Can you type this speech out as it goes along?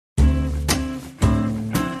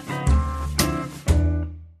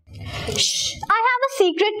Shh, I have a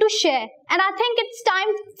secret to share, and I think it's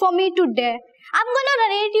time for me to dare. I'm gonna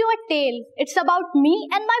narrate you a tale. It's about me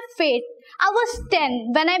and my fate. I was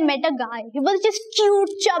 10 when I met a guy. He was just cute,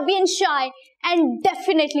 chubby and shy, and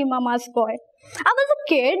definitely mama's boy. I was a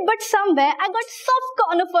kid, but somewhere I got a soft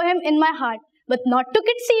corner for him in my heart, but not took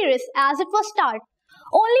it serious as it was start.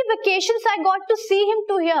 Only vacations I got to see him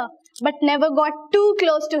to here, but never got too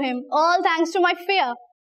close to him, all thanks to my fear.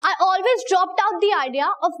 I always dropped out the idea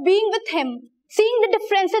of being with him. Seeing the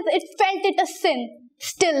differences, it felt it a sin.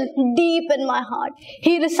 Still, deep in my heart,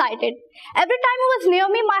 he recited. Every time he was near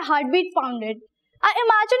me, my heartbeat pounded. I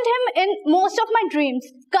imagined him in most of my dreams,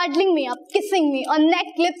 cuddling me up, kissing me on neck,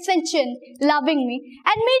 lips and chin, loving me,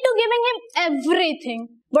 and me too giving him everything.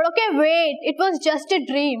 But okay, wait, it was just a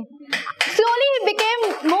dream. Slowly he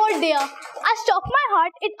became more dear. I stopped my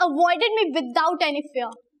heart, it avoided me without any fear.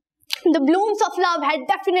 The blooms of love had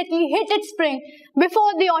definitely hit its spring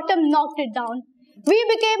before the autumn knocked it down. We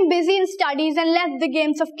became busy in studies and left the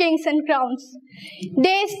games of kings and crowns.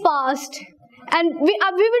 Days passed and we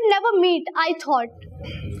would never meet, I thought.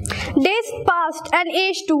 Days passed and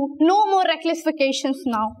age too, no more reckless vacations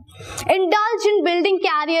now. Indulged in building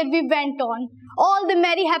career we went on. All the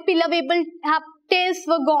merry, happy, lovable tales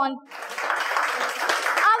were gone.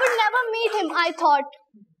 I would never meet him, I thought.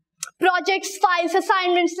 Projects, files,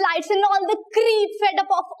 assignments, lights and all the creep, fed up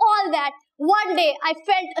of all that. One day I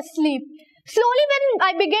felt asleep. Slowly when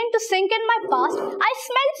I began to sink in my past, I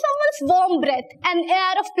smelled someone's warm breath, an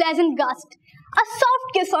air of pleasant gust. A soft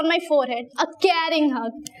kiss on my forehead, a caring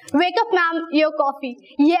hug. Wake up ma'am, your coffee.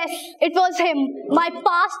 Yes, it was him, my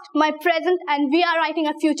past, my present, and we are writing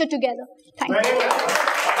a future together. Thank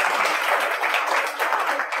you.